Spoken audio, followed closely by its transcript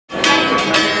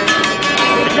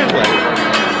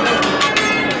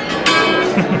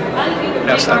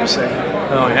Now it's time to sing.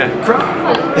 Oh yeah.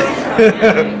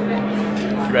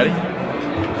 You ready?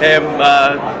 Hey,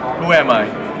 who am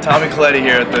I? Tommy Coletti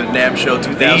here at the NAMM Show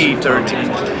 2013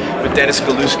 with Dennis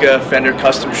Galuszka, Fender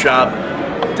Custom Shop.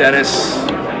 Dennis,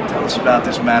 tell us about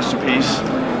this masterpiece.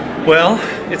 Well,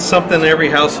 it's something every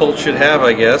household should have,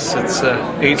 I guess. It's an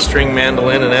 8-string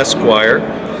mandolin, an Esquire.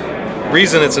 The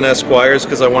reason it's an Esquire is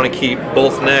because I want to keep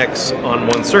both necks on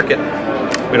one circuit.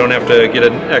 We don't have to get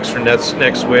an extra neck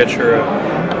switch or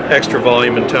an extra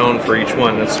volume and tone for each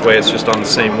one. That's the way it's just on the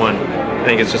same one. I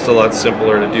think it's just a lot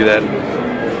simpler to do that.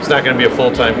 It's not going to be a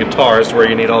full-time guitarist where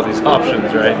you need all these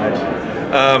options,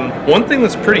 right? One thing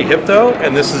that's pretty hip though,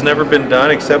 and this has never been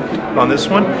done except on this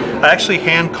one, I actually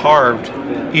hand carved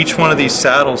each one of these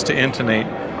saddles to intonate.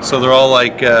 So they're all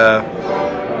like... so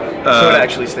it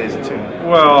actually stays in tune.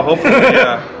 Well, hopefully,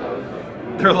 yeah.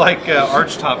 They're like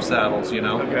archtop saddles, you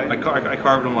know. Okay. I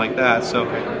carved them like that, so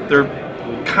they're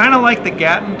kind of like the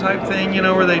Gatton type thing, you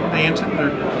know, where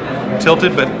they're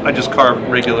tilted, but I just carved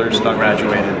regular stock.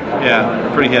 Graduated. Yeah,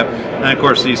 they're pretty hip. And of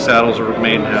course, these saddles are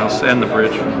made in house, and the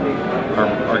bridge from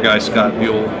our guy Scott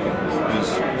Buell,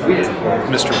 who's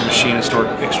Mr. Machinist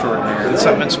extraordinaire. Did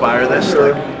something inspire this?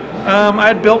 I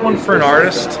had built one for an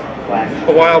artist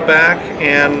a while back,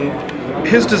 and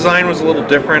his design was a little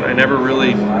different. I never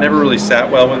really sat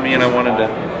well with me, and I wanted to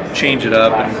change it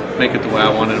up and make it the way I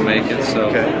wanted to make it, so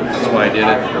that's why I did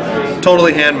it.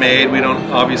 Totally handmade. We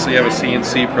don't obviously have a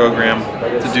CNC program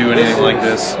to do anything like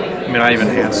this. I mean, I even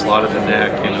hand slotted the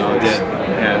neck, you know.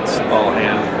 Yeah, it's all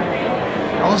hand.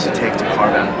 How long does it take to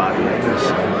carve out a body like this?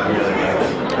 Really,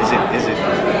 is it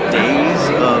days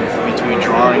of between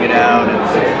drawing it out and...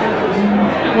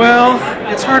 Well,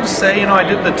 it's hard to say. You know, I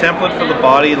did the template for the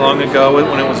body long ago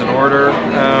when it was in order.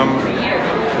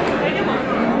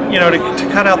 You know, to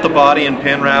cut out the body and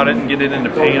pen route it and get it into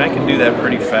paint, I can do that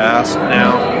pretty fast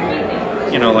now.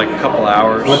 You know, like a couple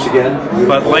hours. Once again,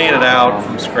 but laying it out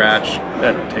from scratch,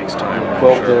 that takes time.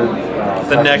 Sure.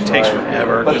 The neck takes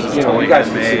forever because it's totally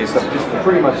handmade.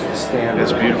 Pretty much the standard.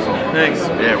 It's beautiful. Thanks.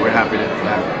 Yeah, we're happy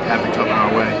coming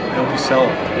our way. I hope you sell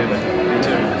it. Me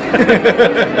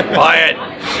too. Buy it.